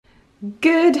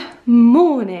Good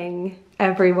morning,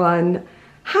 everyone.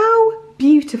 How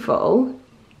beautiful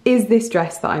is this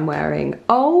dress that I'm wearing?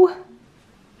 Oh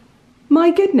my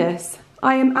goodness,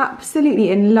 I am absolutely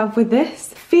in love with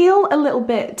this. Feel a little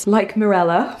bit like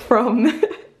Mirella from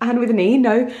Anne with an E.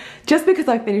 No, just because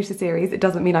I finished the series, it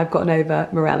doesn't mean I've gotten over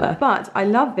Mirella. But I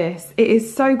love this. It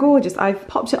is so gorgeous. I've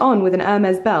popped it on with an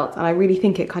Hermes belt and I really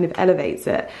think it kind of elevates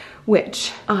it,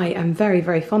 which I am very,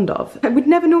 very fond of. I would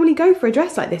never normally go for a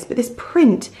dress like this, but this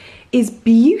print is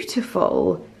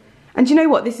beautiful. And do you know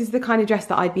what? This is the kind of dress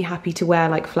that I'd be happy to wear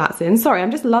like flats in. Sorry,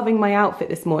 I'm just loving my outfit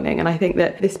this morning, and I think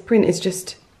that this print is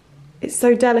just, it's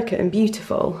so delicate and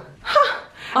beautiful.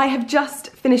 I have just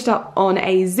finished up on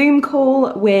a Zoom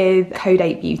call with Code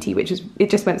 8 Beauty, it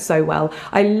just went so well.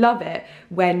 I love it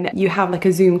when you have like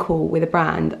a Zoom call with a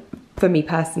brand, for me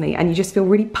personally, and you just feel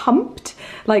really pumped.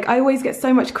 Like, I always get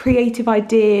so much creative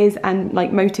ideas and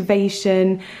like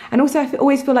motivation, and also I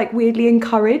always feel like weirdly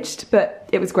encouraged, but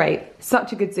it was great.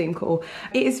 Such a good Zoom call.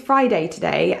 It is Friday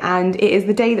today, and it is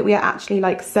the day that we are actually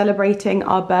like celebrating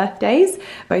our birthdays,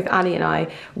 both Ali and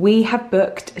I. We have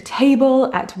booked a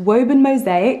table at WOBURN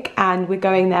MOSIAC, and we're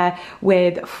going there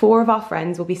with 4 of our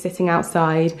friends. We'll be sitting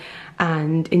outside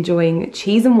and enjoying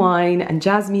cheese and wine and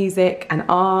jazz music and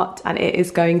art, and it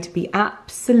is going to be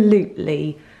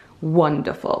absolutely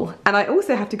wonderful. And I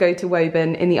also have to go to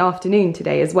WOBURN in the afternoon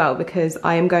today as well, because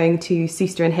I am going to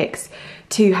TOWCESTER and Hicks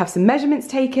to have some measurements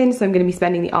taken, so I'm going to be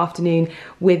spending the afternoon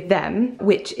with them,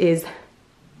 which is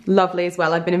lovely as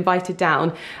well. I've been invited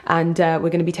down, and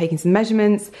we're going to be taking some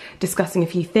measurements, discussing a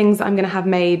few things that I'm going to have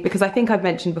made, because I think I've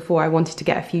mentioned before I wanted to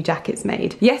get a few jackets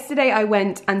made. Yesterday I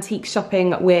went antique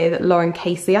shopping with Lauren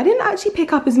Casey. I didn't actually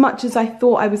pick up as much as I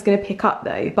thought I was going to pick up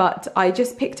though, but I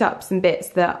just picked up some bits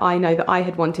that I know that I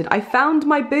had wanted. I found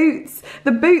my boots,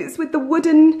 the boots with the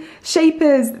wooden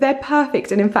shapers. They're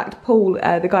perfect, and in fact Paul,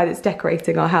 the guy that's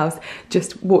decorating our house,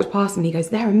 just walked past me and he goes,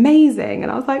 "They're amazing,"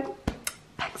 and I was like,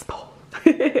 "Thanks, Paul."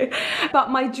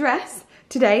 But my dress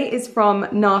today is from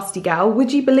Nasty Gal.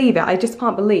 Would you believe it? I just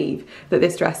can't believe that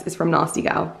this dress is from Nasty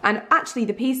Gal. And actually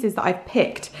the pieces that I've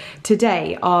picked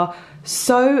today are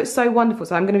so wonderful.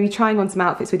 So I'm going to be trying on some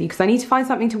outfits with you, because I need to find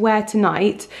something to wear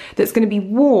tonight that's going to be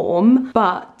warm,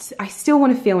 but I still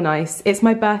want to feel nice. It's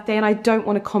my birthday and I don't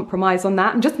want to compromise on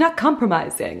that. I'm just not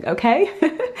compromising, okay?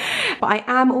 But I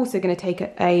am also going to take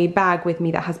a bag with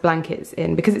me that has blankets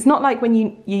in, because it's not like when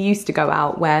you used to go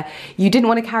out where you didn't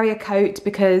want to carry a coat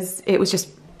because it was just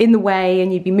in the way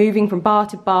and you'd be moving from bar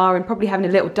to bar and probably having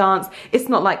a little dance. It's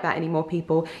not like that anymore,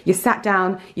 people. You're sat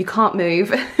down, you can't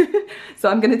move. So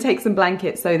I'm going to take some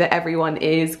blankets so that everyone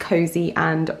is cozy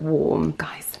and warm.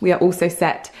 Guys, we are also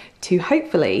set to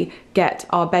hopefully get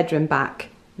our bedroom back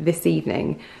this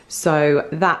evening. So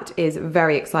that is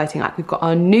very exciting. Like, we've got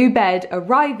our new bed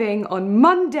arriving on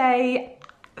Monday.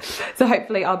 So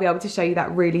hopefully I'll be able to show you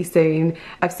that really soon.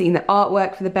 I've seen the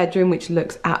artwork for the bedroom, which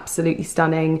looks absolutely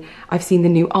stunning. I've seen the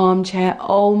new armchair.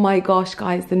 Oh my gosh,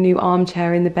 guys, the new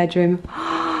armchair in the bedroom.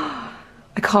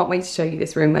 I can't wait to show you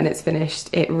this room when it's finished.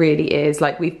 It really is.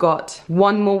 Like, we've got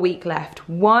 1 more week left.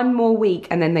 1 more week,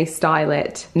 and then they style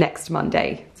it next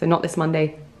Monday. So not this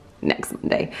Monday, next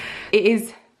Monday. It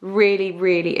is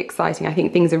really exciting. I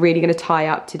think things are really going to tie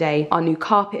up today. Our new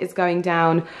carpet is going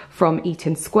down from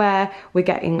Eaton Square. We're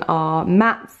getting our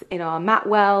mats in our mat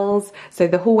wells, so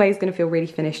the hallway is going to feel really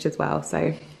finished as well.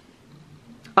 So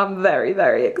I'm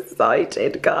very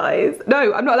excited, guys.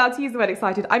 No, I'm not allowed to use the word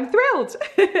excited. I'm thrilled.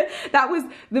 That was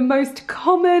the most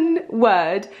common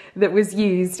word that was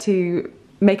used to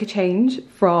make a change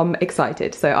from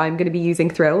excited. So I'm going to be using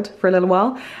thrilled for a little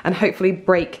while, and hopefully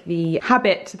break the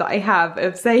habit that I have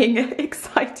of saying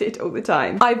excited all the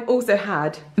time. I've also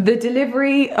had the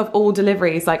delivery of all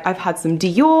deliveries. Like, I've had some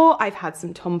Dior, I've had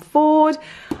some Tom Ford.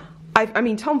 I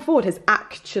mean, Tom Ford has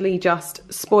actually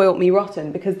just spoilt me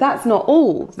rotten, because that's not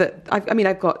all that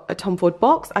I've got a Tom Ford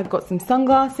box, I've got some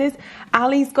sunglasses,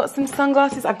 Ali's got some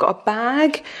sunglasses, I've got a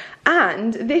bag,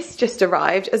 and this just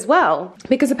arrived as well,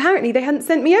 because apparently they hadn't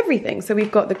sent me everything. So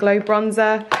we've got the glow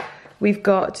bronzer, we've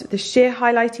got the sheer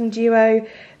highlighting duo,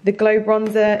 the glow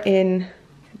bronzer in,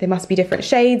 there must be different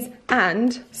shades,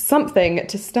 and something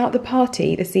to start the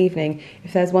party this evening.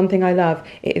 If there's one thing I love,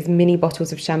 it is mini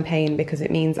bottles of champagne, because it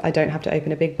means I don't have to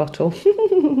open a big bottle.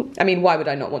 I mean, why would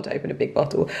I not want to open a big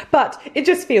bottle? But it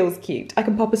just feels cute. I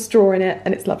can pop a straw in it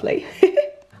and it's lovely.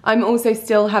 I'm also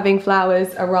still having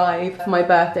flowers arrive for my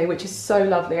birthday, which is so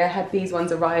lovely. I had these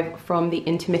ones arrive from the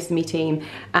Intimissimi team,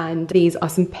 and these are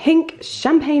some pink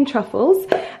champagne truffles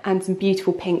and some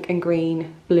beautiful pink and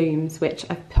green blooms, which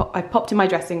I popped in my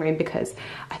dressing room because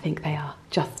I think they are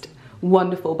just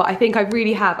wonderful. But I think I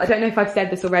really have, I don't know if I've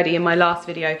said this already in my last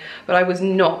video, but I was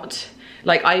not,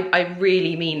 like, I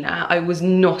really mean that. I was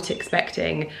not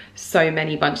expecting so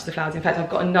many bunches of flowers. In fact,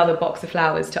 I've got another box of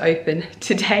flowers to open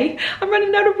today. I'm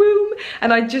running out of room.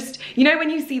 And I just, you know when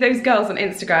you see those girls on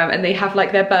Instagram and they have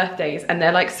like their birthdays and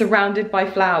they're like surrounded by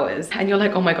flowers and you're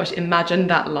like, oh my gosh, imagine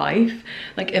that life.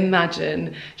 Like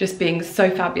imagine just being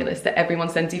so fabulous that everyone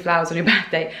sends you flowers on your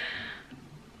birthday.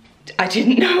 I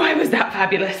didn't know I was that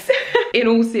fabulous. In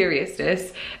all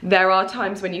seriousness, there are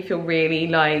times when you feel really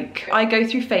like, I go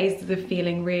through phases of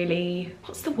feeling really,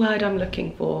 what's the word I'm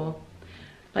looking for?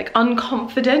 Like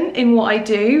unconfident in what I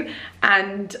do.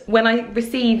 And when I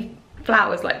receive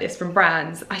flowers like this from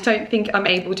brands, I don't think I'm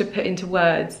able to put into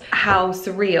words how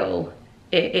surreal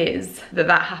it is that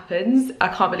that happens. I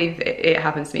can't believe it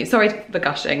happens to me. Sorry for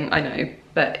gushing, I know,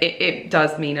 but it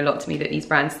does mean a lot to me that these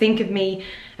brands think of me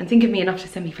and think of me enough to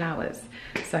send me flowers.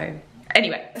 So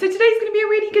anyway, so today's gonna be a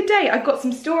really good day. I've got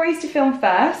some stories to film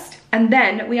first, and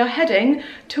then we are heading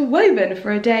to WOBURN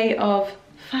for a day of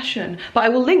fashion. But I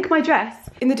will link my dress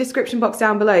in the description box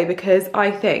down below because I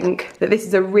think that this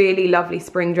is a really lovely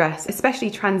spring dress,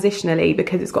 especially transitionally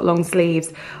because it's got long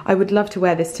sleeves. I would love to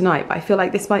wear this tonight, but I feel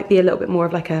like this might be a little bit more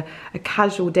of like a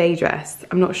casual day dress.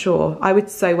 I'm not sure. I would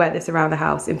so wear this around the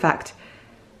house. In fact,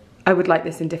 I would like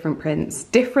this in different prints.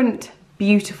 Different,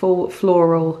 beautiful,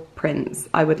 floral prints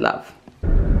I would love.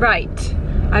 Right,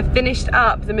 I've finished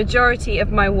up the majority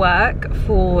of my work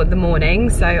for the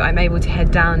morning, so I'm able to head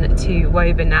down to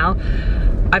WOBURN now.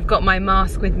 I've got my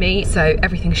mask with me, so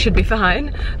everything should be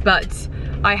fine, but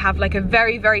I have like a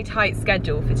very, very tight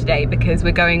schedule for today because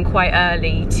we're going quite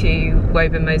early to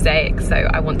WOBURN MOSIAC, so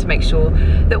I want to make sure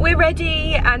that we're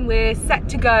ready and we're set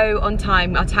to go on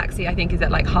time. Our taxi, I think, is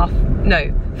at like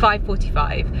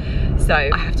 5:45, so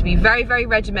I have to be very, very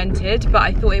regimented, but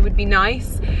I thought it would be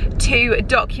nice to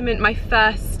document my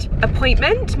first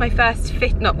appointment, my first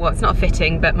fit, it's not a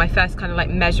fitting, but my first kind of like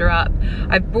measure up.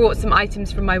 I brought some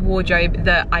items from my wardrobe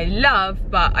that I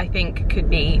love, but I think could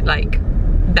be like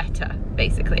better,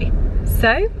 basically.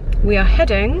 So we are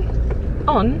heading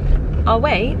on our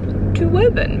way to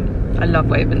WOBURN. I love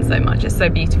WOBURN so much, it's so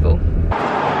beautiful.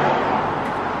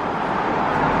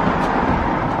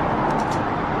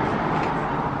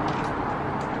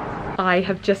 I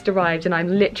have just arrived and I'm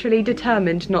literally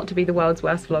determined not to be the world's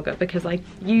worst vlogger because I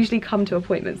usually come to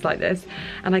appointments like this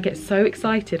and I get so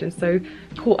excited and so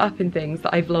caught up in things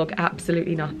that I vlog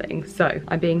absolutely nothing. So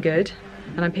I'm being good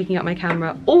and I'm picking up my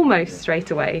camera almost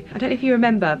straight away. I don't know if you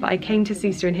remember, but I came to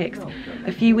TOWCESTER in Hicks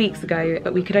a few weeks ago,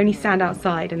 but we could only stand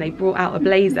outside and they brought out a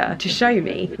blazer to show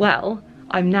me. Well,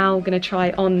 I'm now gonna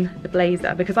try on the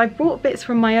blazer because I've brought bits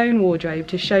from my own wardrobe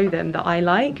to show them that I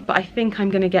like, but I think I'm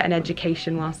gonna get an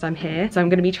education whilst I'm here. So I'm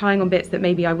gonna be trying on bits that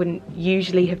maybe I wouldn't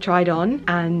usually have tried on,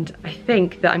 and I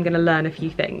think that I'm gonna learn a few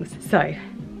things. So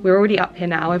we're already up here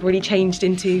now. I've already changed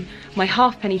into my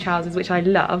halfpenny trousers, which I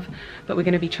love, but we're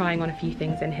gonna be trying on a few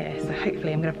things in here. So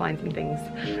hopefully I'm gonna find some things.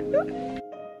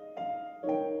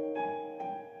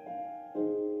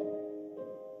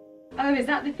 Oh, is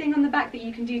that the thing on the back that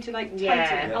you can do to like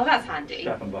tighten it? Oh, that's handy.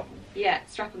 Strap and buckle. Yeah,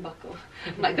 strap and buckle.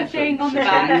 Like the thing on the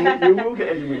back. You will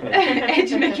get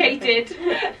educated.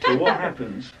 So what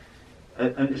happens,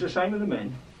 and it's the same with the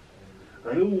men,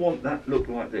 they all want that look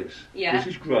like this. Yeah. This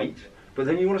is great, but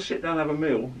then you want to sit down and have a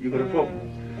meal, you've got a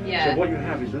problem. Yeah. So what you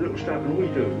have is a little strap, and all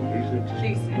you do is just,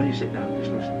 when you sit down,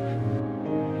 just listen.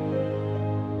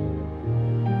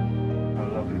 How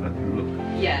lovely that can look.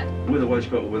 Yeah. With a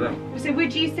waistcoat or without. So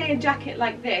would you say a jacket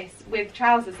like this with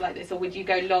trousers like this, or would you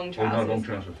go long trousers? Oh no, long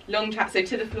trousers. Long trousers,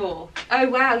 so to the floor. Oh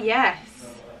wow, yes.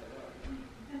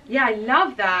 Yeah, I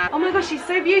love that. Oh my gosh, she's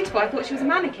so beautiful. I thought she was a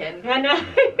mannequin. I know.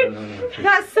 No,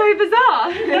 that's so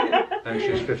bizarre. And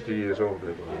she's 50 years old, by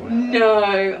the way.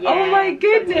 No. Yeah. Oh my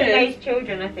goodness. Teenage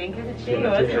children, I think, isn't she?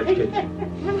 Teenage kids.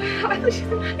 Wow, I thought she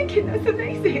was a mannequin. That's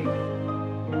amazing.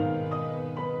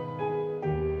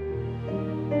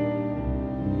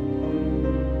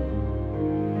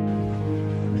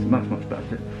 Much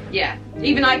better. Yeah,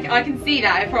 even I can see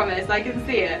that, I promise, I can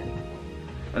see it.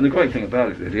 And the great thing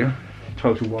about it, Lydia,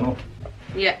 total one-off.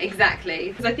 Yeah, exactly.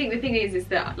 Because I think the thing is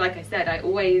that, like I said, I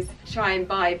always try and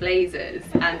buy blazers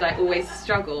and I always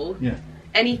struggle. Yeah.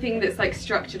 Anything that's like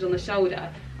structured on the shoulder,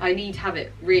 I need to have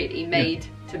it really made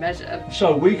to measure.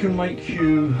 So we can make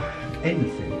you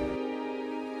anything.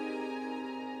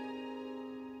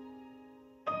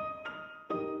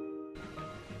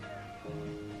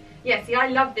 Yeah, see, I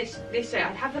love this shape.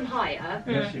 I'd have them higher,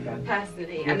 yes, you can.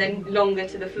 personally, and then longer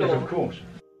to the floor. Yes, of course.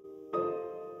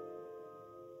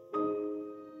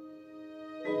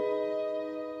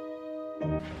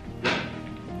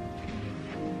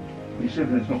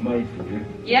 considering it's not made for you.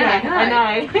 Yeah, I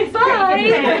know.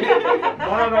 Bye!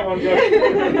 I know that one, Jess.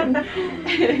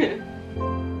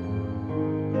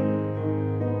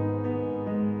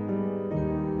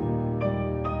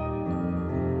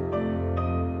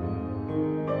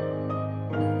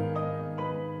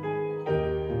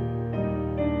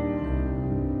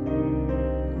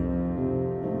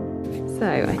 So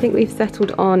I think we've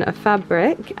settled on a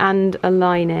fabric and a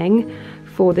lining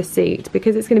for the suit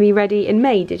because it's going to be ready in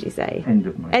May, did you say? End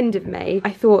of May. End of May.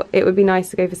 I thought it would be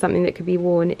nice to go for something that could be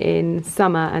worn in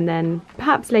summer, and then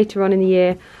perhaps later on in the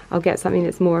year I'll get something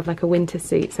that's more of like a winter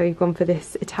suit. So we've gone for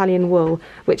this Italian wool,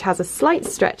 which has a slight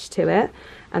stretch to it.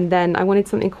 And then I wanted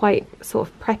something quite sort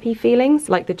of preppy feelings,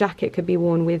 like the jacket could be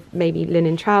worn with maybe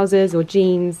linen trousers or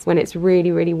jeans when it's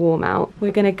really, really warm out.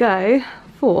 We're gonna go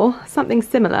for something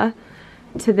similar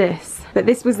to this, but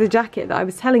this was the jacket that I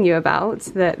was telling you about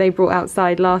that they brought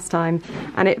outside last time,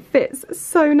 and it fits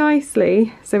so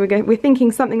nicely. So we're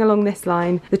thinking something along this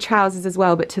line, the trousers as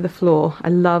well, but to the floor. I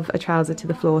love a trouser to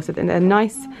the floor, so they're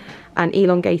nice and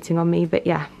elongating on me. But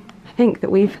yeah, I think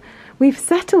that we've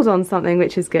settled on something,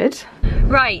 which is good.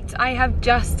 Right, I have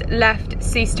just left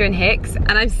TOWCESTER and Hicks,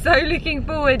 and I'm so looking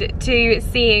forward to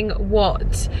seeing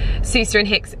what TOWCESTER and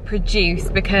Hicks produce,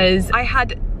 because I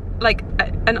had like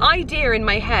an idea in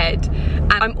my head,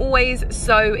 and I'm always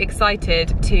so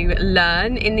excited to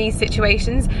learn in these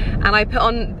situations. And I put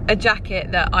on a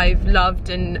jacket that I've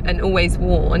loved and always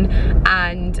worn,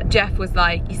 and Jeff was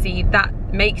like, you see, that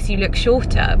makes you look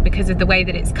shorter because of the way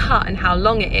that it's cut and how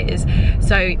long it is.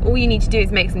 So all you need to do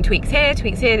is make some tweaks here,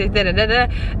 da, da, da, da,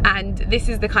 and this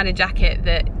is the kind of jacket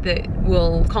that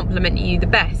will complement you the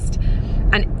best.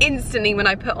 And instantly when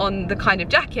I put on the kind of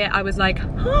jacket, I was like,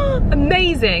 oh,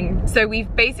 amazing. So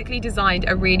we've basically designed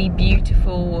a really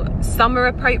beautiful summer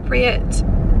appropriate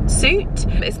suit.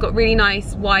 It's got really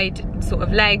nice wide sort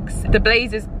of legs. The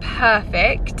blazer's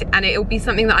perfect, and it'll be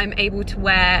something that I'm able to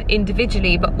wear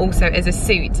individually but also as a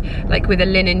suit, like with a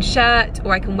linen shirt,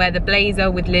 or I can wear the blazer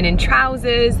with linen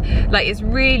trousers. Like, it's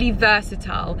really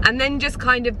versatile, and then just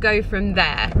kind of go from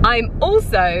there. I'm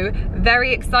also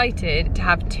very excited to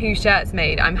have 2 shirts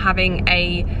made. I'm having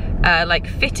a like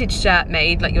fitted shirt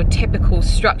made, like your typical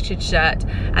structured shirt,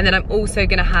 and then I'm also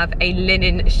gonna have a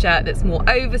linen shirt that's more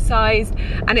oversized,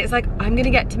 and it's like I'm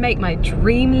gonna get to make my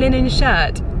dream linen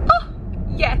shirt. Oh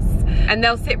yes, and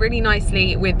they'll sit really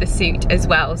nicely with the suit as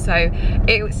well. So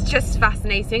it was just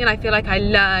fascinating, and I feel like I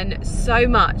learn so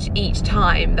much each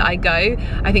time that I go.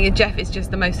 I think that Jeff is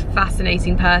just the most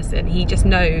fascinating person. He just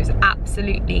knows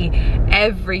absolutely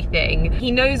everything.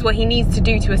 He knows what he needs to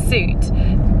do to a suit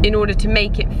in order to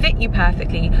make it fit you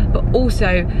perfectly, but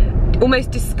also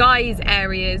almost disguise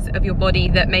areas of your body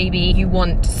that maybe you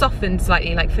want softened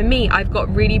slightly. Like for me, I've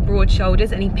got really broad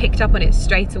shoulders, and he picked up on it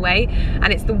straight away,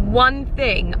 and it's the one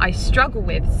thing I struggle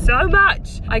with so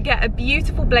much. I get a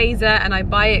beautiful blazer and I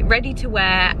buy it ready to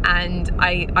wear, and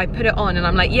I put it on and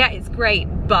I'm like, yeah, it's great,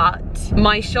 but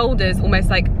my shoulders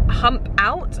almost like hump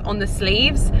out on the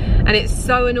sleeves, and it's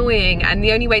so annoying. And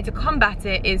the only way to combat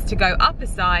it is to go up a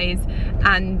size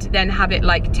and then have it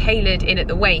like tailored in at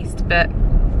the waist, but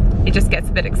it just gets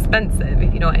a bit expensive,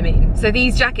 if you know what I mean. So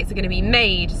these jackets are going to be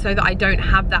made so that I don't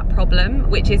have that problem,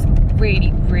 which is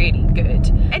really, really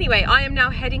good. Anyway, I am now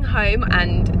heading home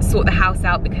and sort the house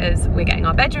out because we're getting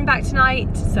our bedroom back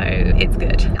tonight, so it's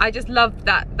good. I just loved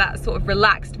that sort of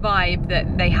relaxed vibe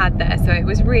that they had there, so it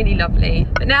was really lovely.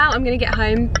 But now I'm going to get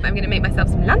home, I'm going to make myself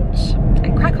some lunch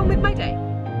and crack on with my day.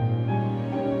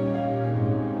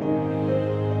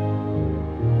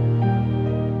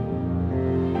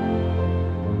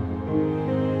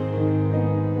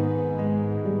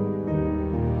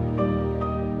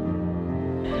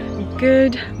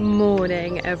 Good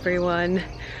morning, everyone.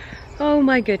 Oh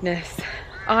my goodness,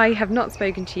 I have not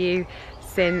spoken to you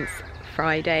since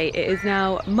Friday. It is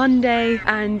now Monday,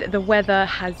 and the weather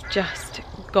has just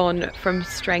gone from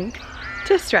strength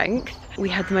to strength. We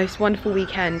had the most wonderful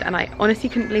weekend, and I honestly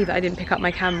couldn't believe that I didn't pick up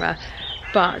my camera.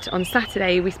 But on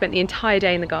Saturday we spent the entire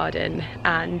day in the garden,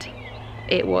 and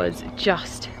it was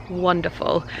just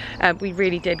wonderful. We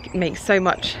really did make so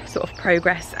much sort of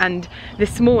progress, and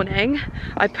this morning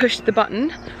I pushed the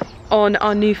button on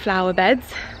our new flower beds.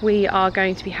 We are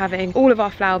going to be having all of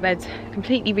our flower beds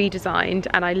completely redesigned,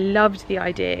 and I loved the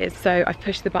ideas, so I've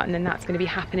pushed the button, and that's going to be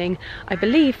happening, I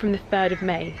believe, from the 3rd of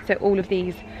May. So all of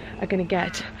these are going to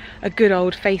get a good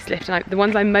old facelift, and the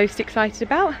ones I'm most excited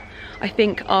about, I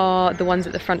think, are the ones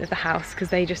at the front of the house, because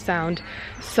they just sound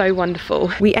so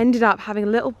wonderful. We ended up having a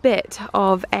little bit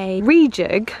of a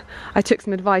rejig. I took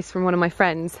some advice from one of my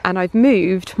friends, and I've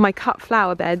moved my cut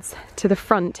flower beds to the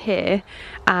front here,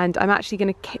 and I'm actually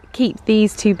going to keep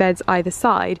these 2 beds either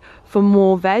side for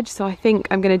more veg. So I think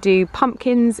I'm going to do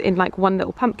pumpkins in like one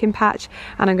little pumpkin patch,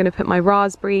 and I'm going to put my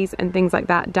raspberries and things like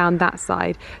that down that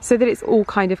side so that it's all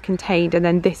kind of contained, and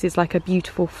then this is like a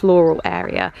beautiful floral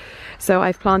area. So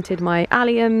I've planted my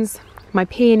alliums, my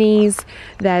peonies,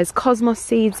 there's cosmos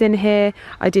seeds in here.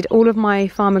 I did all of my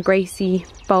Farmer Gracie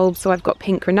bulbs, so I've got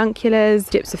pink ranunculus,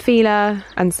 gypsophila,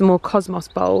 and some more cosmos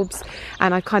bulbs,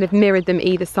 and I've kind of mirrored them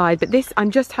either side. But this, I'm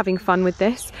just having fun with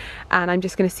this, and I'm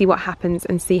just going to see what happens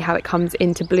and see how it comes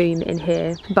into bloom in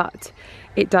here. But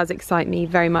it does excite me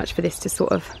very much for this to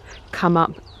sort of come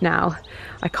up now.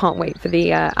 I can't wait for the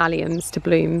alliums to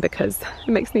bloom because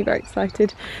it makes me very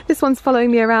excited. This one's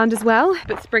following me around as well.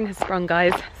 But spring has sprung,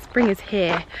 guys. Spring is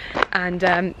here, and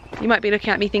you might be looking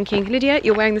at me thinking, Lydia,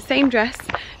 you're wearing the same dress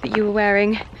that you were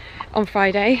wearing on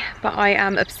Friday, but I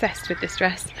am obsessed with this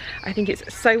dress. I think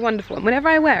it's so wonderful, and whenever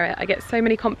I wear it I get so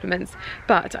many compliments,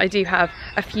 but I do have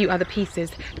a few other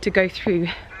pieces to go through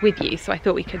with you, so I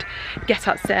thought we could get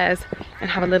upstairs and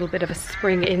have a little bit of a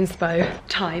spring inspo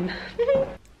time.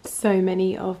 So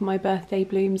many of my birthday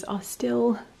blooms are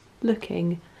still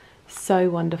looking so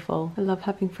wonderful. I love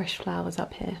having fresh flowers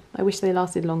up here. I wish they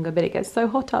lasted longer, but it gets so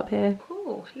hot up here.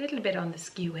 Oh, a little bit on the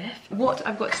skew with. What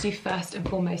I've got to do first and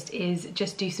foremost is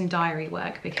just do some diary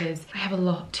work, because I have a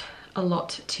lot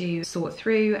to sort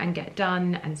through and get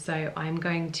done, and so I'm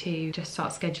going to just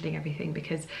start scheduling everything,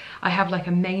 because I have like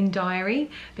a main diary,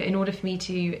 but in order for me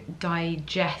to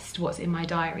digest what's in my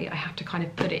diary I have to kind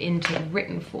of put it into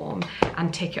written form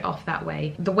and tick it off that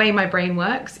way. The way my brain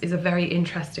works is a very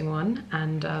interesting one,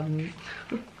 and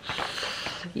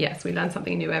yes, we learn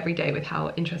something new every day with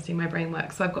how interesting my brain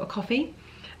works. So I've got a coffee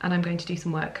and I'm going to do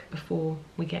some work before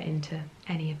we get into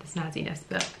any of the snazziness,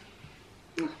 but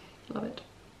love it.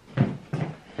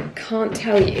 Can't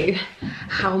tell you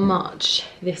how much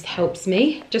this helps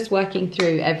me. Just working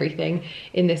through everything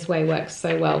in this way works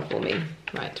so well for me.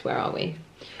 Right, where are we?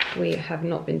 We have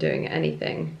not been doing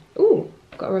anything. Ooh,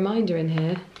 got a reminder in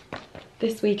here.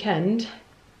 This weekend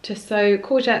to sow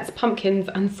courgettes, pumpkins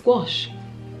and squash.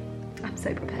 I'm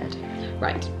so prepared.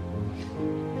 Right,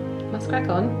 must crack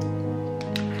on.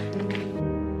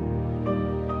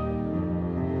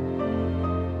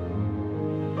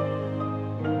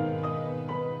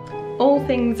 All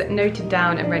things noted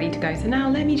down and ready to go. So now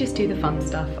let me just do the fun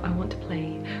stuff. I want to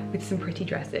play with some pretty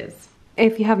dresses.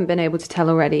 If you haven't been able to tell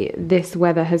already, this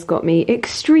weather has got me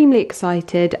extremely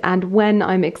excited, and when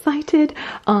I'm excited,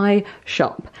 I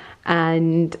shop.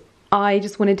 And I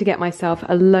just wanted to get myself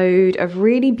a load of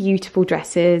really beautiful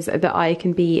dresses that I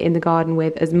can be in the garden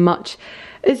with as much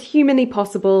as humanly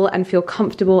possible and feel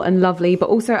comfortable and lovely. But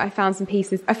also I found some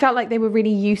pieces I felt like they were really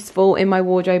useful in my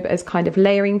wardrobe as kind of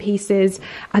layering pieces,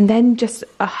 and then just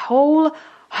a whole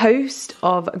host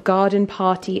of garden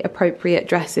party appropriate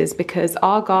dresses, because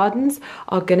our gardens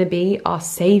are going to be our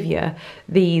savior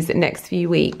these next few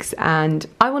weeks, and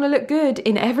I want to look good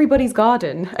in everybody's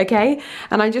garden, okay?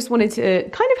 And I just wanted to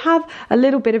kind of have a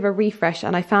little bit of a refresh,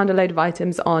 and I found a load of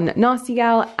items on Nasty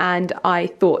Gal, and I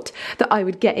thought that I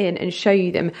would get in and show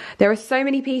you them. There are so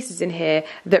many pieces in here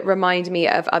that remind me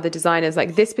of other designers.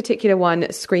 Like this particular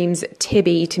one screams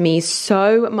Tibby to me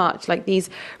so much. Like these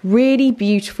really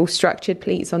beautiful structured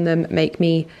pleats on them make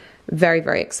me very,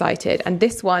 very excited. And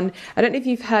this one, I don't know if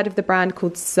you've heard of the brand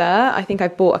called Sir. I think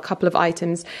I've bought a couple of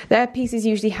items. Their pieces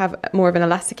usually have more of an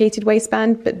elasticated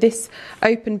waistband, but this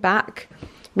open back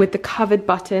with the covered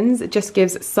buttons, it just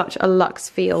gives such a luxe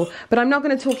feel. But I'm not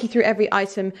going to talk you through every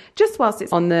item just whilst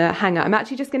it's on the hanger. I'm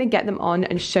actually just going to get them on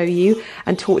and show you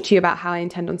and talk to you about how I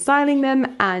intend on styling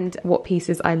them and what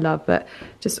pieces I love. But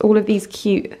just all of these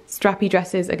cute strappy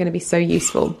dresses are going to be so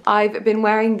useful. I've been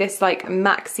wearing this like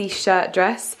maxi shirt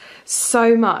dress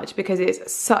so much because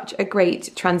it's such a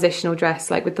great transitional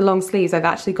dress. Like with the long sleeves, I've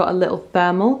actually got a little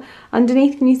thermal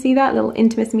underneath. Can you see that little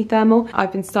intimacy thermal?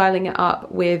 I've been styling it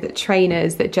up with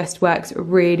trainers that just works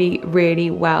really,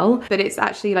 really well. But it's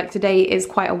actually like today is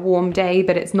quite a warm day,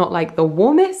 but it's not like the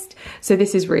warmest. So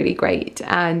this is really great.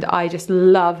 And I just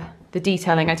love the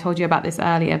detailing. I told you about this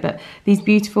earlier, but these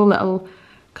beautiful little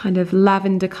kind of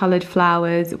lavender coloured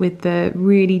flowers with the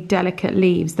really delicate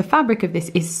leaves. The fabric of this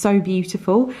is so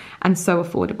beautiful and so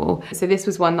affordable. So this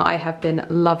was one that I have been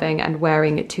loving and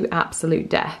wearing to absolute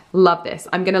death. Love this.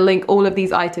 I'm going to link all of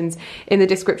these items in the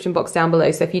description box down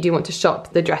below, so if you do want to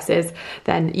shop the dresses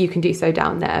then you can do so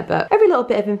down there. But every little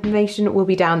bit of information will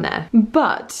be down there.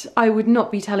 But I would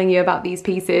not be telling you about these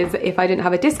pieces if I didn't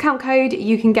have a discount code.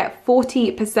 You can get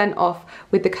 40% off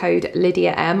with the code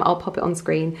LydiaM. I'll pop it on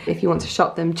screen if you want to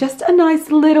shop them. Just a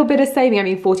nice little bit of saving. I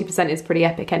mean, 40% is pretty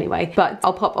epic anyway, but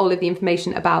I'll pop all of the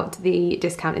information about the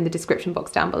discount in the description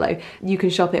box down below. You can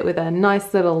shop it with a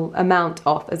nice little amount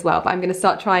off as well. But I'm going to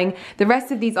start trying the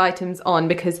rest of these items on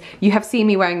because you have seen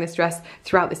me wearing this dress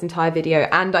throughout this entire video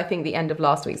and I think the end of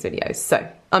last week's video. So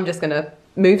I'm just going to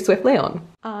move swiftly on.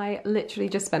 I literally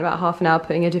just spent about half an hour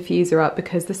putting a diffuser up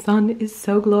because the sun is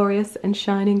so glorious and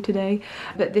shining today.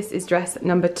 But this is dress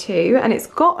number 2 and it's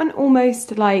got an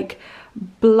almost like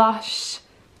blush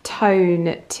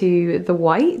tone to the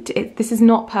white. This is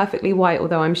not perfectly white,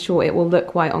 although I'm sure it will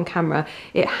look white on camera.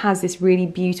 It has this really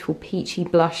beautiful peachy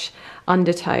blush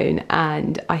undertone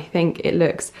and I think it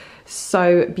looks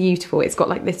so beautiful. It's got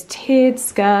like this tiered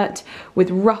skirt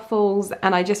with ruffles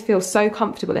and I just feel so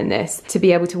comfortable in this to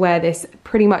be able to wear this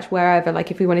pretty much wherever. Like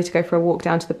if we wanted to go for a walk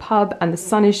down to the pub and the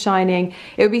sun is shining,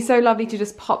 it would be so lovely to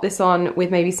just pop this on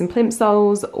with maybe some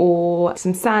plimsolls or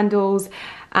some sandals,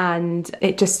 and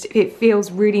it feels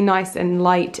really nice and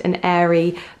light and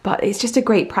airy, but it's just a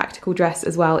great practical dress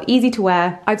as well. Easy to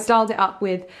wear. I've styled it up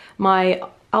with my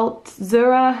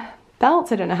Altzura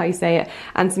belt, I don't know how you say it,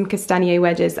 and some castanier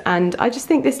wedges, and I just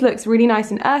think this looks really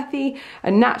nice and earthy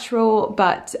and natural,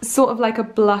 but sort of like a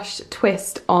blush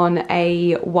twist on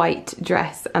a white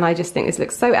dress, and I just think this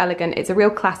looks so elegant. It's a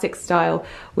real classic style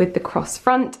with the cross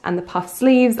front and the puff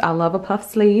sleeves. I love a puff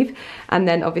sleeve, and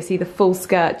then obviously the full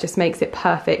skirt just makes it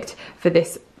perfect for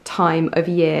this time of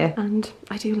year, and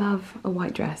I do love a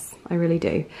white dress, I really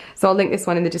do. So I'll link this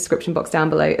one in the description box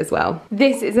down below as well.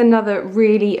 This is another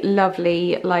really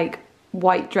lovely like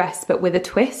white dress but with a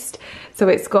twist. So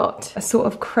it's got a sort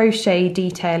of crochet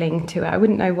detailing to it. I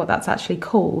wouldn't know what that's actually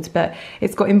called, but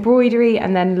it's got embroidery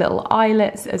and then little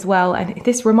eyelets as well, and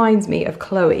this reminds me of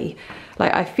Chloe.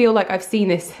 Like I feel like I've seen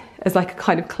this as like a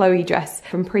kind of Chloe dress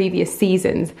from previous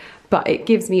seasons, but it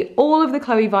gives me all of the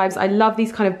Chloe vibes. I love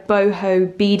these kind of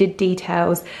boho beaded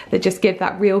details that just give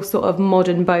that real sort of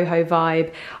modern boho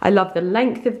vibe. I love the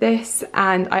length of this,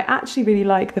 and I actually really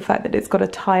like the fact that it's got a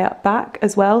tie-up back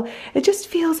as well. It just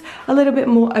feels a little bit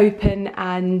more open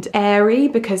and airy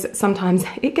because sometimes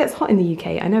it gets hot in the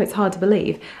UK. I know it's hard to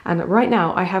believe, and right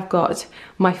now I have got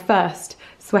my first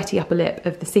sweaty upper lip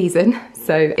of the season,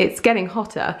 so it's getting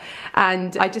hotter,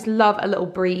 and I just love a little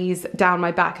breeze down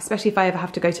my back, especially if I ever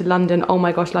have to go to London. Oh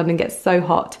my gosh, London gets so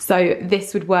hot, so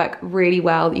this would work really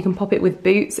well. You can pop it with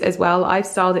boots as well. I've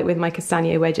styled it with my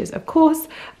castanier wedges, of course,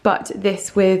 but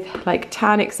this with like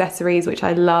tan accessories, which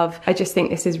I love. I just think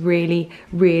this is really,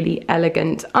 really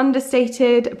elegant,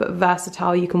 understated but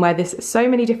versatile. You can wear this so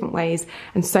many different ways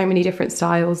and so many different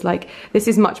styles. Like this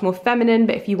is much more feminine,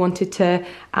 but if you wanted to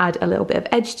add a little bit of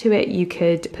edge to it, you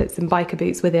could put some biker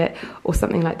boots with it or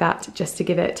something like that just to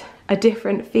give it a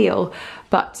different feel.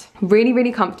 But really,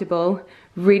 really comfortable,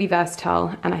 really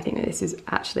versatile, and I think that this is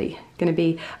actually going to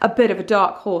be a bit of a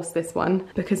dark horse, this one,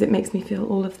 because it makes me feel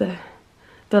all of the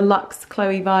luxe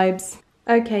Chloe vibes.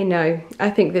 Okay, no, I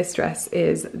think this dress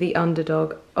is the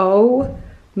underdog. Oh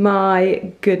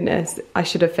my goodness, I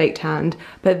should have fake tanned,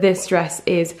 but this dress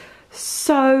is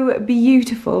so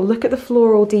beautiful. Look at the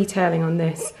floral detailing on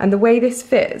this, and the way this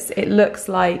fits, it looks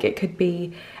like it could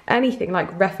be anything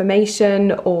like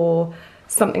Reformation or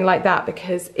something like that,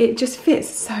 because it just fits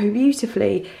so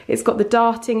beautifully. It's got the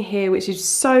darting here, which is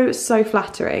so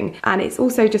flattering, and it's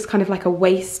also just kind of like a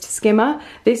waist skimmer.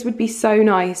 This would be so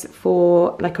nice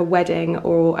for like a wedding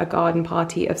or a garden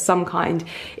party of some kind.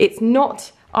 It's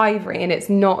not ivory and it's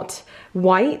not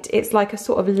white, it's like a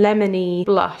sort of lemony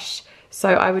blush, so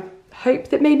I would hope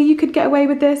that maybe you could get away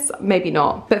with this, maybe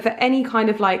not. But for any kind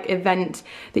of like event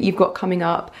that you've got coming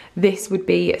up, this would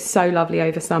be so lovely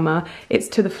over summer. It's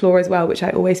to the floor as well, which I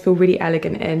always feel really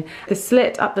elegant in. The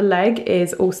slit up the leg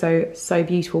is also so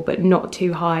beautiful, but not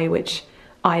too high, which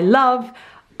I love.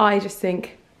 I just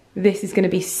think this is going to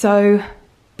be so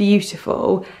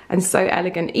beautiful and so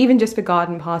elegant, even just for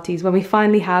garden parties. When we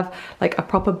finally have like a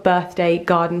proper birthday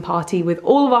garden party with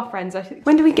all of our friends, I think,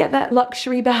 when do we get that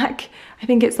luxury back? I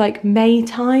think it's like May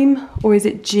time, or is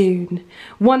it June?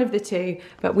 One of the two,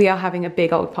 but we are having a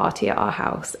big old party at our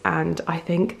house, and I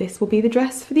think this will be the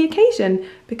dress for the occasion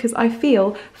because I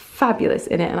feel fabulous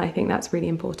in it, and I think that's really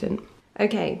important.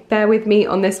 Okay, bear with me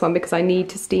on this one because I need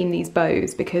to steam these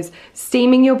bows, because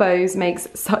steaming your bows makes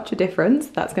such a difference.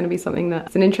 That's going to be something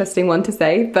that's an interesting one to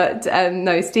say, but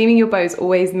no, steaming your bows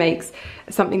always makes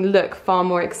something look far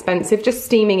more expensive. Just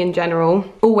steaming in general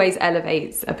always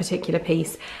elevates a particular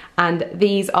piece, and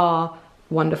these are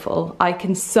wonderful. I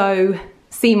can so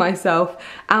see myself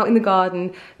out in the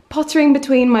garden, pottering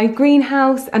between my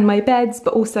greenhouse and my beds,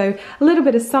 but also a little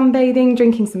bit of sunbathing,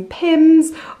 drinking some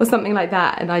Pims or something like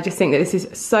that. And I just think that this is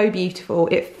so beautiful.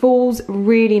 It falls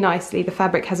really nicely. The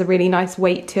fabric has a really nice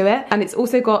weight to it. And it's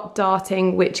also got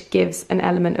darting, which gives an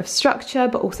element of structure,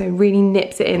 but also really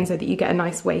nips it in so that you get a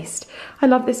nice waist. I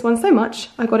love this one so much.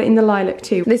 I got it in the lilac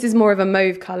too. This is more of a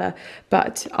mauve color,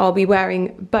 but I'll be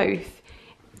wearing both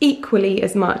equally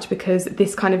as much because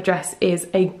this kind of dress is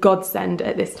a godsend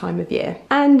at this time of year.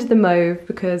 And the mauve,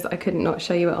 because I couldn't not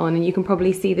show you it on, and you can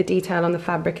probably see the detail on the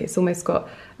fabric. It's almost got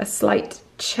a slight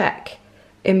check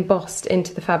embossed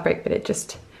into the fabric, but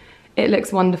it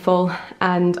looks wonderful.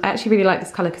 And I actually really like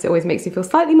this colour because it always makes me feel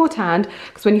slightly more tanned,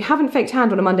 because when you haven't fake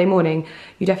tanned on a Monday morning,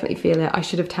 you definitely feel it. I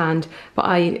should have tanned, but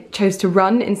I chose to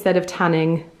run instead of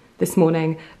tanning this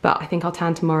morning, but I think I'll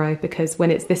tan tomorrow because when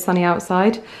it's this sunny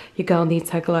outside, your girl needs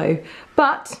her glow.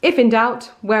 But if in doubt,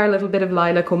 wear a little bit of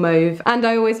lilac or mauve, and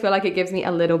I always feel like it gives me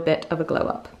a little bit of a glow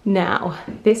up. Now,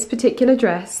 this particular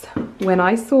dress, when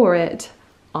I saw it,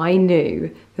 I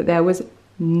knew that there was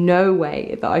no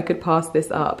way that I could pass this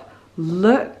up.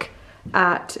 Look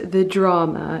at the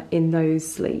drama in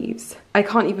those sleeves. I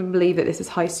can't even believe that this is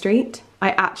high street.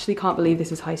 I actually can't believe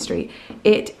this is high street.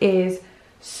 It is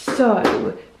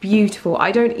so beautiful.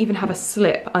 I don't even have a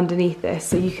slip underneath this,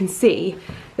 so you can see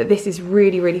that this is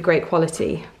really, really great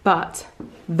quality, but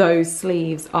those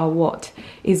sleeves are what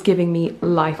is giving me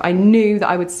life. I knew that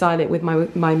I would style it with my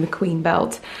McQueen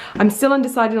belt. I'm still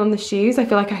undecided on the shoes. I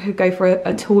feel like I could go for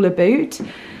a taller boot,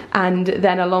 and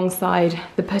then alongside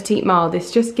the petite maille, this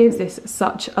just gives this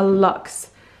such a luxe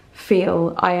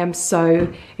feel. I am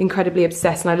so incredibly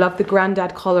obsessed, and I love the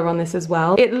grandad collar on this as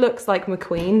well. It looks like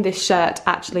McQueen. This shirt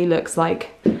actually looks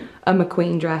like a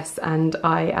McQueen dress, and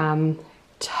I am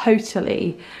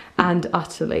totally and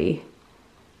utterly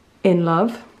in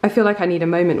love. I feel like I need a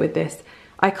moment with this.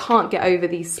 I can't get over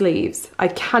these sleeves. I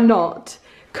cannot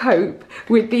cope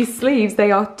with these sleeves.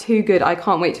 They are too good. I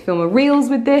can't wait to film a reels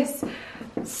with this.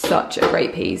 Such a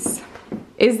great piece.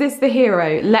 Is this the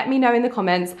hero? Let me know in the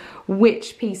comments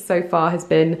which piece so far has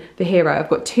been the hero. I've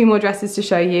got 2 more dresses to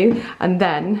show you, and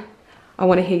then I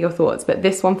want to hear your thoughts. But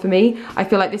this one for me, I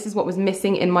feel like this is what was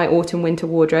missing in my autumn winter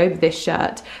wardrobe, this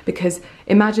shirt, because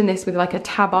imagine this with like a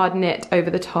tabard knit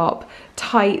over the top,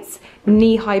 tights,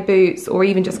 knee-high boots, or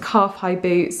even just calf-high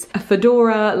boots, a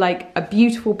fedora, like a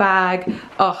beautiful bag.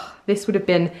 Oh, this would have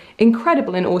been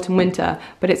incredible in autumn winter,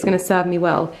 but it's going to serve me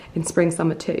well in spring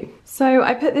summer too. So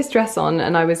I put this dress on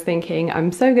and I was thinking,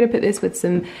 I'm so going to put this with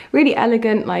some really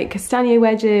elegant like castagnet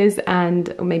wedges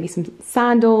and or maybe some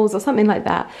sandals or something like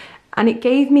that. And it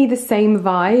gave me the same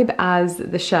vibe as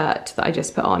the shirt that I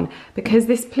just put on, because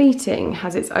this pleating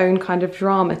has its own kind of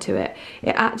drama to it.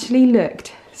 It actually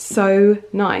looked so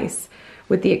nice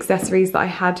with the accessories that I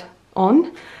had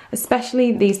on,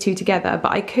 especially these two together,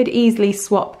 but I could easily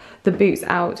swap the boots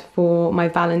out for my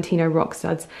Valentino rock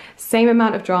studs. Same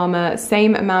amount of drama,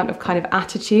 same amount of kind of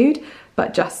attitude,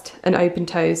 but just an open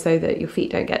toe so that your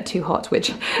feet don't get too hot,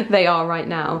 which they are right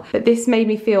now. But this made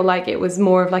me feel like it was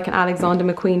more of like an Alexander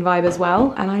McQueen vibe as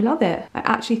well, and I love it. I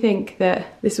actually think that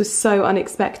this was so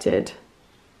unexpected.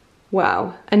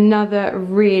 Wow, another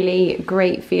really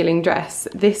great feeling dress.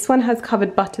 This one has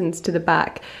covered buttons to the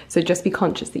back, so just be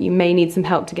conscious that you may need some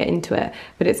help to get into it,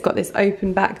 but it's got this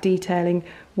open back detailing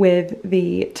with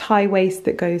the tie waist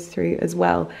that goes through as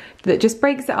well, that just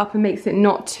breaks it up and makes it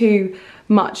not too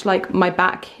much like my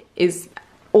back is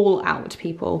all out,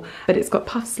 people. But it's got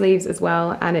puff sleeves as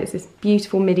well, and it's this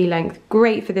beautiful midi length,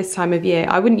 great for this time of year.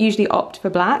 I wouldn't usually opt for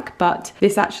black, but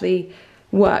this actually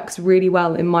works really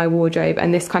well in my wardrobe,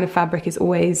 and this kind of fabric is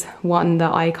always one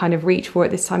that I kind of reach for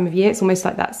at this time of year. It's almost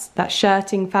like that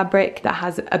shirting fabric that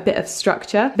has a bit of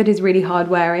structure but is really hard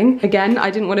wearing. Again,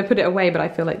 I didn't want to put it away, but I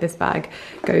feel like this bag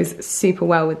goes super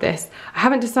well with this. I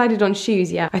haven't decided on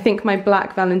shoes yet. I think my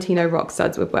black Valentino rock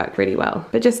studs would work really well,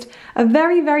 but just a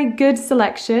very, very good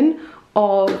selection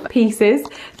of pieces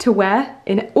to wear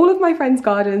in all of my friends'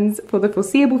 gardens for the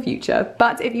foreseeable future.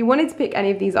 But if you wanted to pick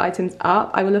any of these items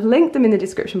up, I will have linked them in the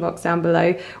description box down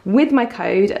below with my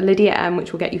code Lydia M,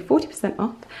 which will get you 40%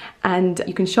 off, and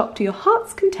you can shop to your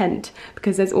heart's content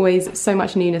because there's always so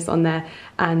much newness on there,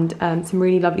 and some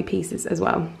really lovely pieces as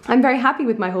well. I'm very happy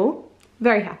with my haul,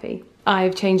 very happy.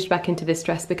 I've changed back into this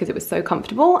dress because it was so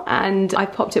comfortable, and I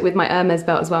popped it with my Hermes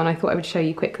belt as well, and I thought I would show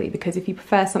you quickly, because if you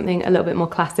prefer something a little bit more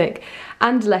classic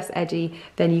and less edgy,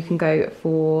 then you can go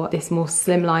for this more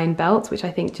slimline belt, which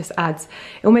I think just adds,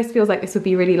 it almost feels like this would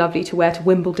be really lovely to wear to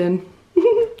Wimbledon.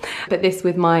 But this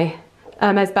with my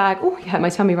Hermes bag, oh, you heard my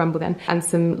tummy rumble then, and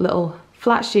some little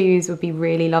Flat shoes would be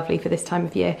really lovely for this time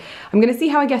of year. I'm gonna see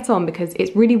how I get on because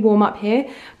it's really warm up here,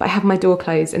 but I have my door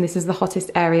closed and this is the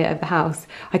hottest area of the house.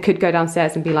 I could go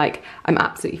downstairs and be like, I'm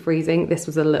absolutely freezing. This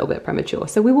was a little bit premature,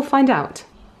 so we will find out.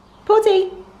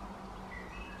 Porty.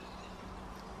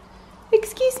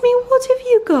 Excuse me, what have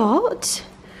you got?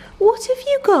 What have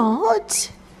you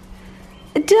got?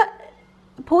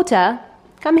 Porter,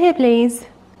 come here please.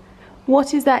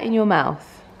 What is that in your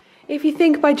mouth? If you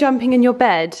think by jumping in your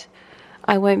bed,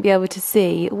 I won't be able to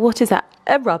see. What is that?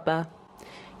 A rubber.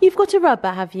 You've got a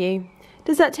rubber, have you?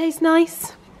 Does that taste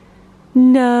nice?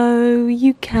 No,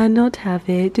 you cannot have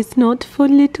it. It's not for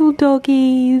little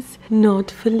doggies. Not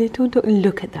for little dog.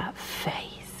 Look at that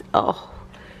face. Oh,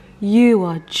 you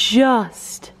are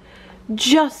just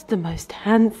the most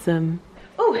handsome.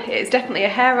 Oh, it's definitely a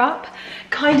hair up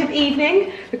kind of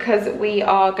evening because we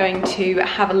are going to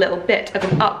have a little bit of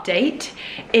an update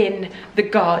in the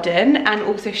garden and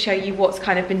also show you what's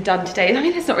kind of been done today. I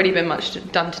mean, there's not really been much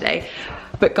done today,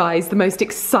 but guys, the most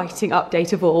exciting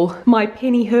update of all, my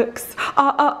pinny hooks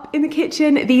are up in the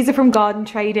kitchen. These are from Garden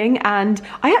Trading and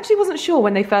I actually wasn't sure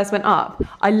when they first went up.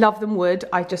 I love them wood,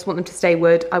 I just want them to stay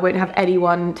wood. I won't have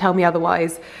anyone tell me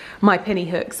otherwise. My pinny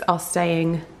hooks are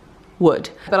staying wood.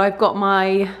 But I've got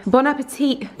my Bon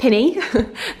Appetit pinny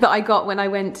that I got when I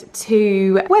went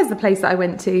to, where's the place that I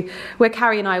went to? Where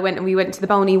Carrie and I went and we went to the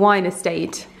Bolney Wine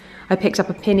Estate. I picked up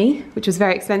a pinny, which was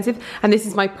very expensive. And this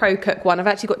is my Pro Cook one. I've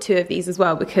actually got 2 of these as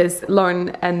well because Lauren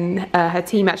and her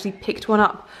team actually picked one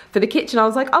up for the kitchen. I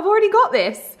was like, I've already got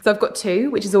this. So I've got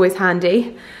 2, which is always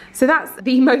handy. So that's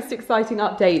the most exciting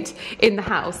update in the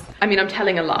house. I mean, I'm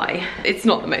telling a lie. It's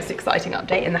not the most exciting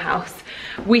update in the house.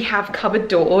 We have cupboard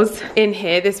doors in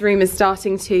here. This room is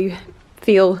starting to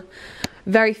feel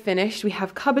very finished. We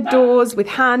have cupboard doors with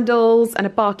handles and a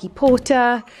Barky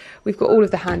Porter. We've got all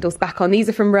of the handles back on. These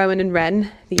are from Rowan and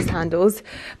Wren, these handles.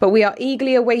 But we are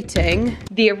eagerly awaiting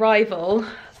the arrival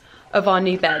of our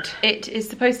new bed. It is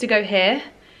supposed to go here.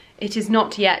 It is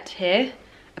not yet here.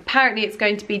 Apparently it's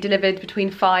going to be delivered between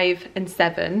 5 and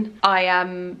 7. I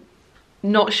am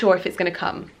not sure if it's going to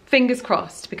come. Fingers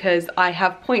crossed, because I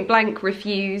have point blank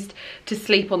refused to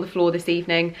sleep on the floor this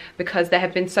evening because there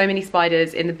have been so many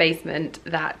spiders in the basement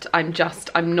that I'm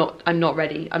not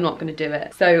ready. I'm not going to do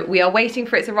it. So we are waiting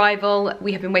for its arrival.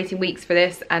 We have been waiting weeks for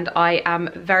this and I am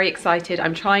very excited.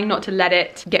 I'm trying not to let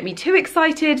it get me too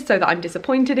excited so that I'm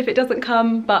disappointed if it doesn't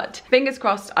come, but fingers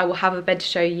crossed I will have a bed to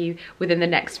show you within the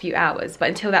next few hours. But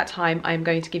until that time, I am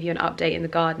going to give you an update in the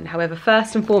garden. However,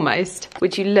 first and foremost,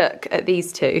 would you look at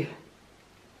these two?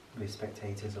 We're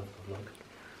spectators of the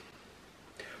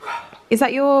vlog. Is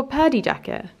that your Purdy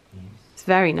jacket? Yes. It's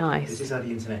very nice. This is how the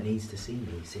internet needs to see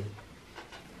me, see?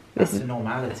 That's the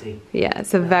normality. Yeah,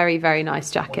 it's a very, very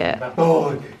nice jacket.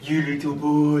 Boy, you little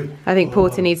boy. I think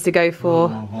Porter needs to go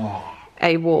for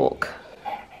a walk.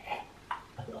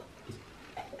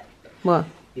 What?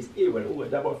 His ear went all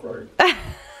down my throat.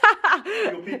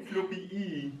 Your big floppy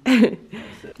E.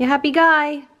 You happy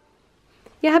guy?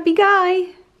 You happy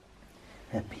guy?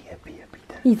 Happy dad.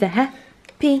 He's a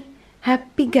happy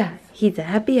guy. He's a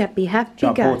happy Do you know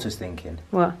what guy. Porter's thinking?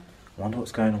 What? Wonder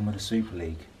what's going on with the Super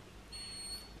League.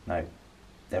 No,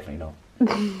 definitely not.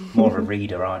 More of a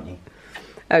reader, aren't you?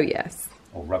 Oh yes.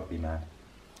 Or rugby man.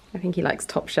 I think he likes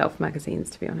top shelf magazines,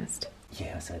 to be honest.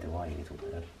 Yeah, so do I, you little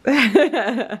bird.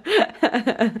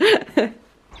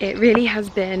 It really has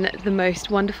been the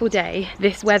most wonderful day.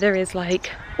 This weather is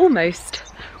like almost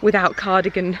without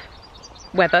cardigan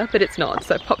weather, but it's not,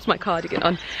 so I popped my cardigan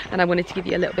on and I wanted to give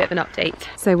you a little bit of an update.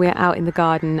 So we're out in the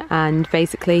garden and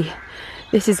basically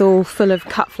this is all full of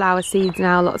cut flower seeds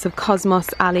now, lots of cosmos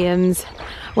alliums.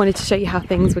 Wanted to show you how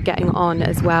things were getting on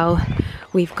as well.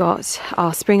 We've got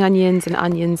our spring onions and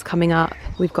onions coming up.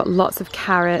 We've got lots of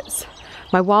carrots.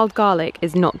 My wild garlic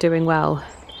is not doing well.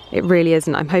 It really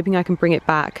isn't. I'm hoping I can bring it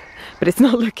back, but it's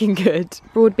not looking good.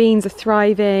 Broad beans are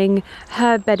thriving.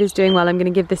 Herb bed is doing well. I'm going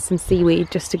to give this some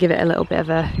seaweed just to give it a little bit of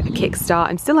a kickstart.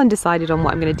 I'm still undecided on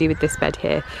what I'm going to do with this bed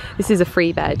here. This is a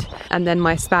free bed. And then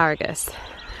my asparagus.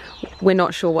 We're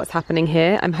not sure what's happening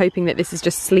here. I'm hoping that this is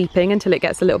just sleeping until it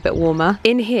gets a little bit warmer.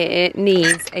 In here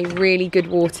needs a really good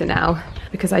water now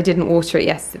because I didn't water it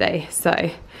yesterday. So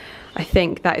I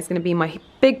think that is going to be my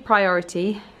big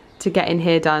priority to get in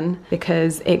here done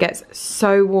because it gets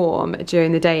so warm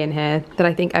during the day in here that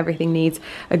I think everything needs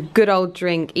a good old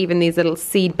drink, even these little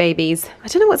seed babies. I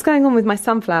don't know what's going on with my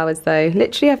sunflowers though.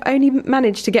 Literally I've only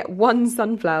managed to get one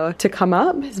sunflower to come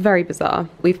up. It's very bizarre.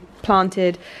 We've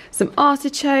planted some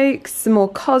artichokes, some more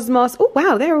cosmos. Oh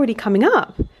wow, they're already coming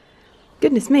up.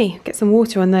 Goodness me, get some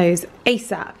water on those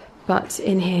ASAP. But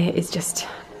in here is just,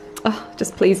 oh,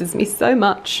 just pleases me so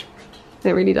much.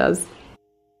 It really does.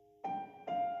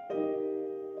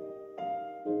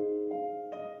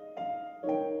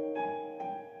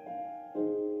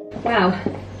 Wow,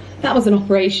 that was an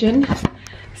operation.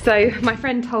 So my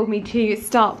friend told me to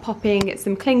start popping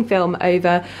some cling film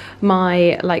over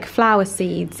my like flower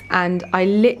seeds, and I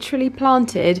literally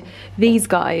planted these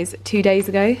guys 2 days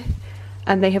ago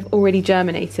and they have already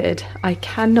germinated. I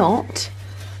cannot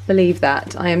believe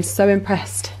that. I am so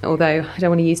impressed, although I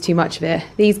don't want to use too much of it.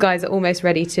 These guys are almost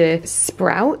ready to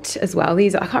sprout as well.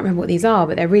 These are, I can't remember what these are,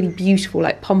 but they're really beautiful,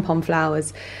 like pom-pom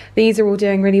flowers. These are all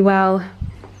doing really well.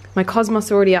 My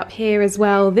cosmos are already up here as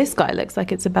well. This guy looks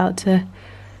like it's about to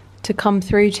come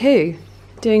through too.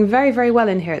 Doing very, very well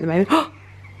in here at the moment.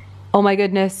 Oh my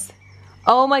goodness.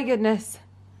 Oh my goodness.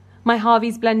 My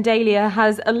Harvey's Blendalia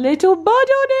has a little bud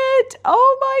on it.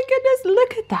 Oh my goodness,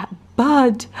 look at that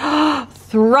bud.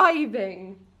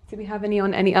 Thriving. Do we have any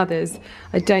on any others?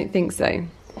 I don't think so.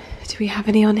 Do we have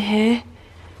any on here?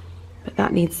 But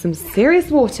that needs some serious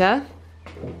water.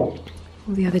 All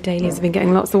the other dahlias have been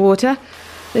getting lots of water.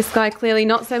 This guy clearly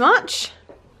not so much.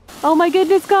 Oh my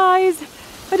goodness, guys.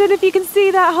 I don't know if you can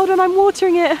see that. Hold on, I'm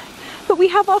watering it. But we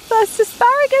have our first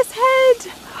asparagus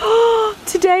head.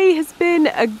 Today has been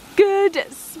a good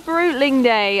sprouting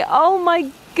day. Oh my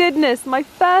goodness, my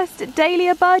first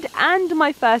dahlia bud and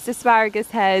my first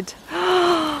asparagus head.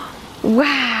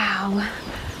 Wow.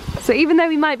 So even though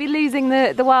we might be losing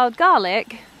the wild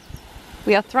garlic,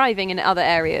 we are thriving in other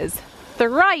areas.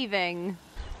 Thriving.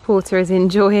 Porter is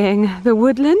enjoying the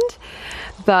woodland,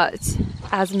 but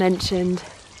as mentioned,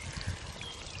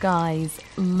 guys,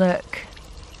 look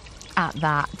at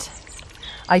that.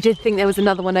 I did think there was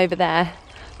another one over there,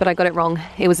 but I got it wrong.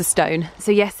 It was a stone.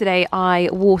 So yesterday I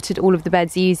watered all of the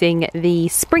beds using the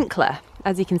sprinkler,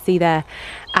 as you can see there,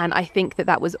 and I think that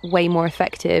that was way more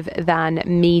effective than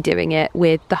me doing it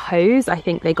with the hose. I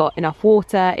think they got enough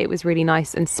water, it was really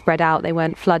nice and spread out, they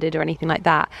weren't flooded or anything like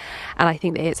that, and I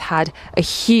think that it's had a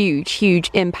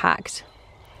huge impact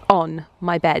on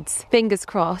my beds. Fingers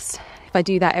crossed, if I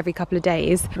do that every couple of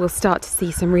days, we'll start to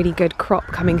see some really good crop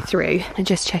coming through. And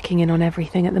just checking in on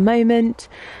everything at the moment,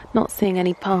 not seeing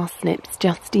any parsnips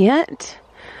just yet,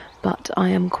 but I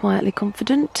am quietly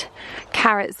confident.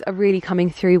 Carrots are really coming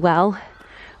through well,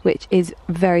 which is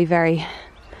very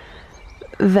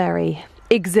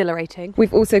exhilarating.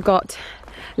 We've also got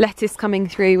lettuce coming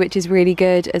through, which is really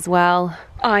good as well.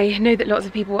 I know that lots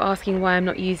of people were asking why I'm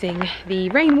not using the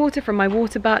rainwater from my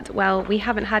water butt. Well, we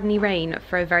haven't had any rain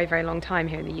for a very long time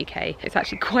here in the UK. It's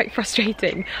actually quite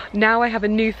frustrating. Now I have a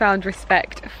newfound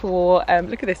respect for,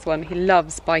 look at this one, he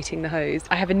loves biting the hose.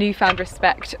 I have a newfound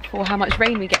respect for how much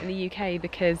rain we get in the UK,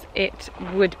 because it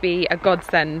would be a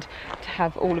godsend to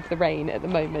have all of the rain at the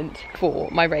moment for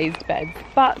my raised beds.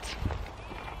 But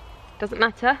doesn't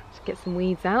matter. Just get some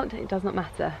weeds out. It does not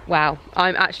matter. Wow,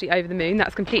 I'm actually over the moon.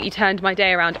 That's completely turned my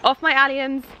day around. Off my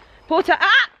alliums. Porter,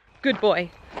 ah! Good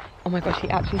boy. Oh my gosh, he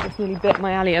actually just nearly bit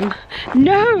my allium.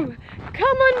 No!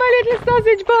 Come on, my little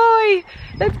sausage boy!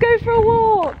 Let's go for a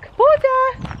walk.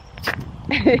 Porter!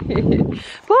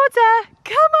 Porter,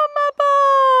 come on, my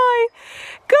boy!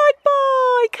 Good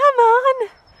boy, come on!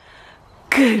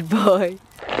 Good boy.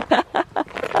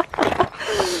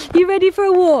 You ready for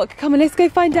a walk? Come on, let's go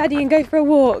find Daddy and go for a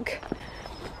walk.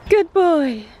 Good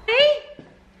boy. Hey?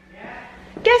 Yeah.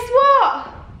 Guess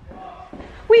what?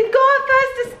 We've got our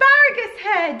first asparagus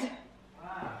head.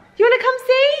 Wow. You want to come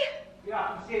see? Yeah,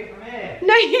 I can see it from here.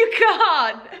 No, you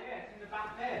can't. Yeah, it's in the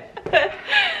back bed.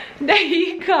 No,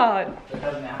 you can't. But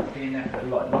doesn't it have to be in there for a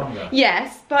lot longer?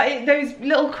 Yes, but those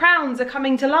little crowns are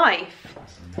coming to life.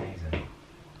 That's amazing.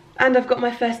 And I've got my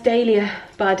first dahlia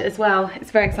bud as well. It's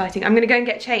very exciting. I'm going to go and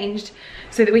get changed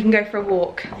so that we can go for a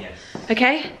walk. Yes.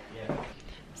 Okay? Yeah.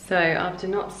 So after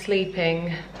not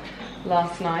sleeping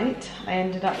last night, I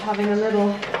ended up having a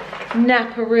little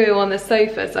naparoo on the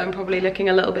sofa, so I'm probably looking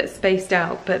a little bit spaced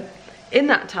out. But in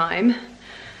that time,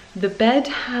 the bed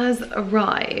has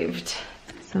arrived.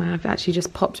 So I've actually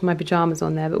just popped my pajamas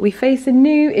on there, but we face a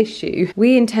new issue.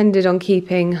 We intended on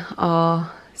keeping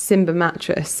our Simba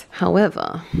mattress.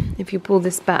 However, if you pull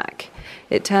this back,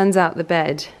 it turns out the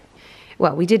bed,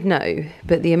 well, we did know,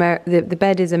 but the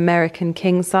bed is American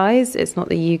king size. It's not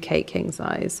the UK king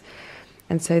size.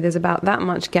 And so there's about that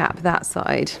much gap that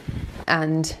side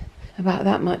and about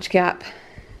that much gap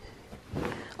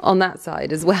on that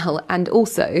side as well. And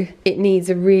also it needs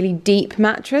a really deep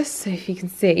mattress. So if you can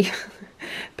see,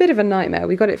 Bit of a nightmare.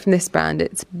 We got it from this brand.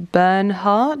 It's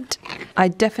Bernhardt.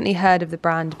 I'd definitely heard of the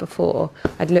brand before.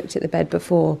 I'd looked at the bed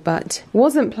before, but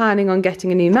wasn't planning on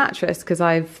getting a new mattress because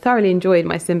I've thoroughly enjoyed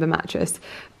my Simba mattress.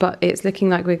 But it's looking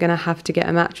like we're going to have to get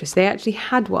a mattress. They actually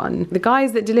had one. The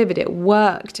guys that delivered it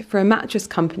worked for a mattress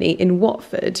company in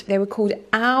Watford. They were called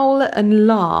Owl and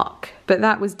Lark, but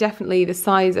that was definitely the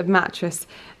size of mattress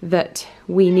that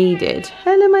we needed.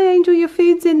 Hello, my angel, your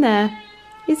food's in there.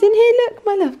 It's in here, look,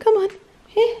 my love, come on.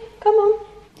 Here, come on.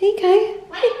 Here you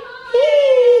go.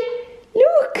 Hey,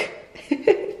 look.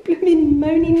 Blooming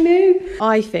moaning moo.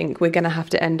 I think we're going to have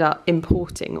to end up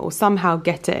importing or somehow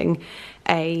getting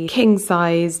a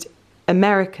king-sized,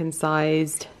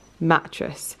 American-sized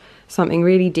mattress. Something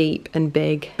really deep and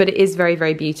big, but it is very,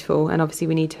 very beautiful. And obviously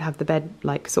we need to have the bed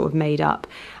like sort of made up.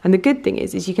 And the good thing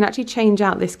is you can actually change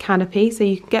out this canopy, so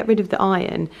you can get rid of the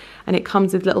iron, and it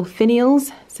comes with little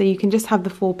finials, so you can just have the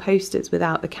 4 posters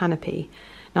without the canopy.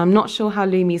 Now, I'm not sure how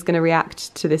Lumi's going to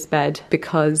react to this bed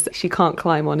because she can't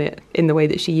climb on it in the way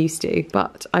that she used to.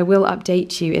 But I will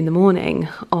update you in the morning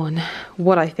on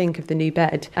what I think of the new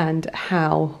bed and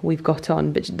how we've got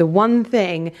on. But the one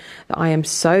thing that I am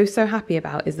so happy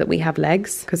about is that we have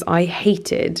legs, because I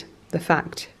hated the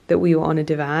fact that we were on a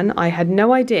divan. I had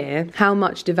no idea how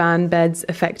much divan beds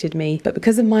affected me, but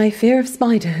because of my fear of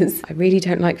spiders, I really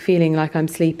don't like feeling like I'm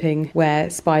sleeping where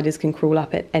spiders can crawl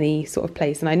up at any sort of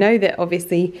place. And I know that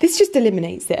obviously this just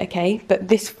eliminates it, okay? But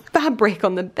this fabric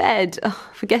on the bed,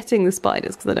 forgetting the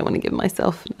spiders because I don't want to give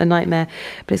myself a nightmare,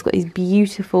 but it's got these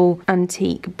beautiful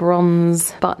antique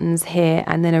bronze buttons here,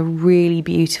 and then a really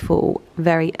beautiful,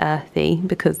 very earthy,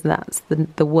 because that's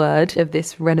the word of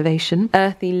this renovation,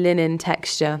 earthy linen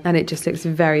texture. And it just looks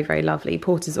very, very lovely.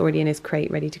 Porter's already in his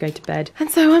crate ready to go to bed. And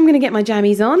so I'm going to get my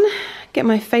jammies on, get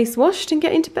my face washed and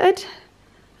get into bed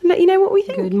and let you know what we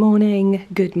think. Good morning,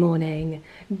 good morning,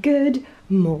 good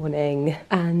morning.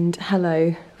 And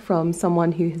hello from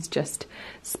someone who has just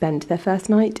spent their first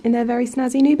night in their very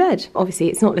snazzy new bed. Obviously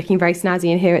it's not looking very snazzy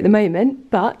in here at the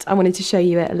moment, but I wanted to show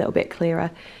you it a little bit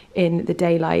clearer in the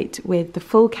daylight with the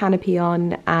full canopy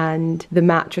on and the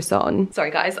mattress on. Sorry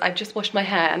guys, I've just washed my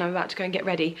hair and I'm about to go and get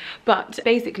ready. But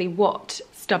basically what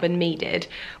stubborn me did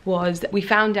was we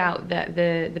found out that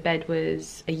the bed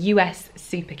was a US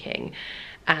Super King.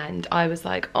 And I was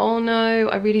like, oh no,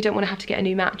 I really don't want to have to get a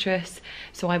new mattress.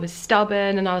 So I was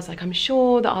stubborn and I was like, I'm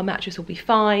sure that our mattress will be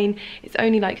fine. It's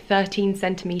only like 13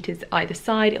 centimeters either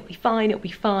side. It'll be fine, it'll be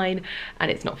fine. And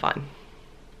it's not fine.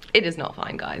 It is not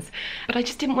fine, guys. But I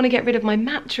just didn't want to get rid of my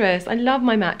mattress. I love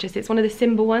my mattress. It's one of the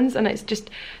Simba ones, and it's just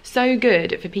so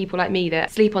good for people like me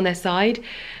that sleep on their side.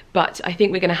 But I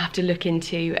think we're going to have to look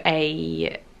into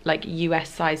a like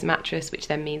US size mattress, which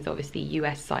then means obviously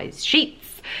US size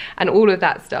sheets and all of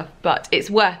that stuff. But it's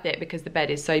worth it because the bed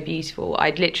is so beautiful.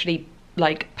 I'd literally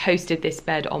like posted this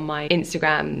bed on my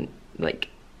Instagram like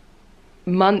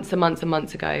months and months and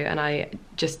months ago, and I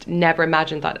just never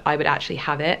imagined that I would actually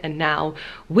have it, and now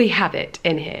we have it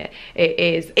in here. It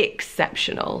is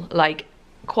exceptional. Like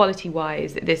quality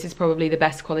wise, this is probably the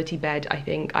best quality bed I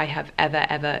think I have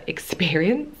ever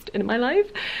experienced in my life,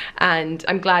 and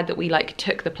I'm glad that we like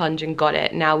took the plunge and got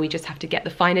it. Now we just have to get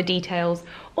the finer details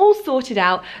all sorted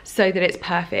out so that it's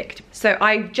perfect. So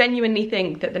I genuinely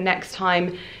think that the next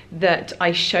time that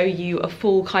I show you a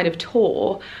full kind of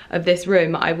tour of this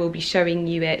room, I will be showing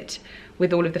you it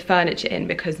with all of the furniture in,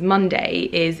 because Monday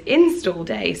is install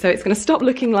day. So it's going to stop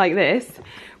looking like this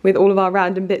with all of our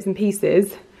random bits and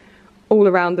pieces all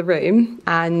around the room,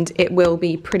 and it will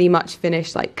be pretty much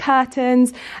finished, like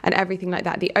curtains and everything like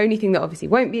that. The only thing that obviously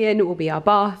won't be in will be our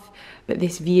bath, but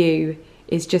this view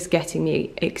is just getting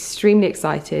me extremely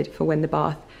excited for when the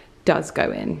bath does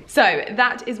go in. So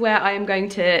that is where I am going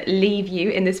to leave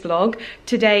you in this vlog.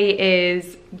 Today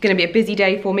is gonna be a busy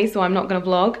day for me, so I'm not gonna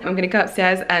vlog. I'm gonna go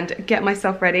upstairs and get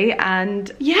myself ready,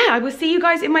 and yeah, I will see you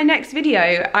guys in my next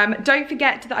video. Don't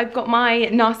forget that I've got my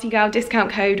Nasty Gal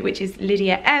discount code, which is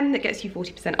Lydia M, that gets you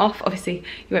 40% off. Obviously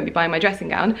you won't be buying my dressing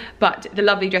gown, but the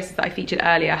lovely dresses that I featured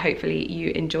earlier, hopefully you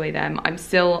enjoy them. I'm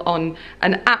still on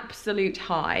an absolute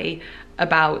high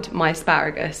about my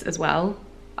asparagus as well.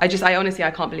 I honestly,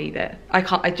 I can't believe it.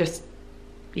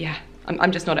 Yeah,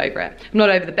 I'm just not over it. I'm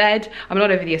not over the bed. I'm not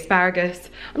over the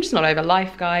asparagus. I'm just not over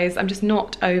life, guys. I'm just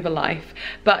not over life.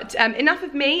 But enough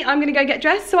of me. I'm gonna go get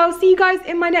dressed. So I'll see you guys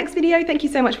in my next video. Thank you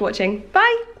so much for watching.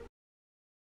 Bye.